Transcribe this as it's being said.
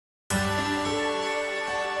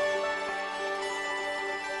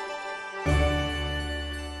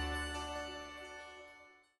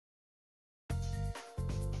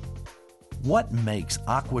What makes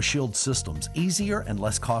AquaShield systems easier and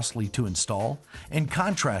less costly to install? In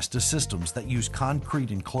contrast to systems that use concrete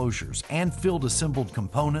enclosures and field assembled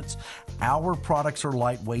components, our products are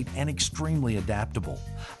lightweight and extremely adaptable.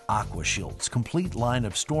 AquaShield's complete line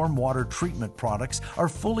of stormwater treatment products are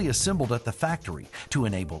fully assembled at the factory to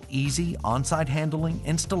enable easy on-site handling,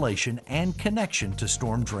 installation, and connection to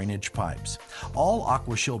storm drainage pipes. All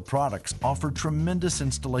AquaShield products offer tremendous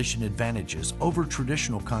installation advantages over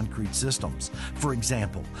traditional concrete systems. For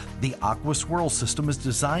example, the AquaSwirl system is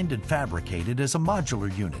designed and fabricated as a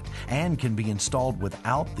modular unit and can be installed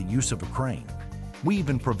without the use of a crane. We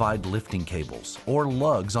even provide lifting cables or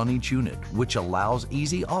lugs on each unit, which allows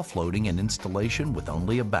easy offloading and installation with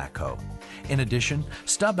only a backhoe. In addition,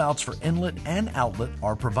 stub outs for inlet and outlet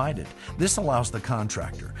are provided. This allows the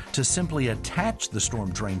contractor to simply attach the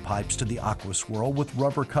storm drain pipes to the AquaSwirl with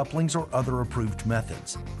rubber couplings or other approved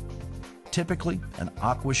methods. Typically, an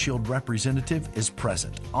AquaShield representative is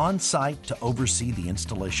present on site to oversee the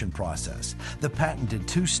installation process. The patented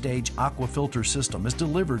two-stage aquafilter system is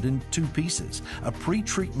delivered in two pieces, a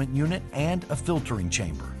pre-treatment unit and a filtering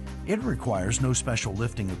chamber. It requires no special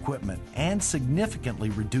lifting equipment and significantly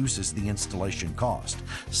reduces the installation cost.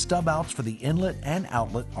 Stub outs for the inlet and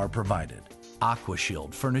outlet are provided.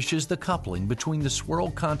 AquaShield furnishes the coupling between the swirl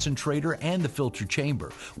concentrator and the filter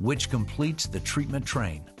chamber, which completes the treatment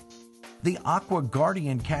train. The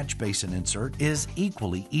AquaGuardian catch basin insert is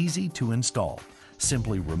equally easy to install.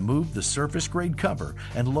 Simply remove the surface-grade cover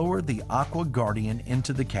and lower the AquaGuardian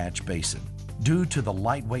into the catch basin. Due to the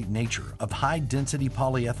lightweight nature of high-density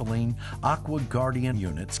polyethylene, AquaGuardian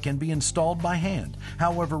units can be installed by hand.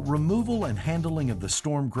 However, removal and handling of the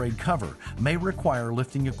storm-grade cover may require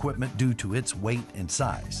lifting equipment due to its weight and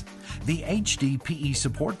size. The HDPE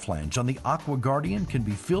support flange on the AquaGuardian can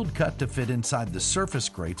be field cut to fit inside the surface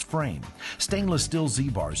grade's frame. Stainless steel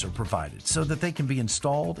Z-bars are provided so that they can be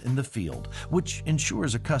installed in the field, which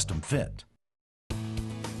ensures a custom fit.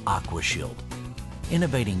 AquaShield.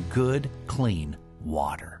 Innovating good, clean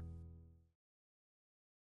water.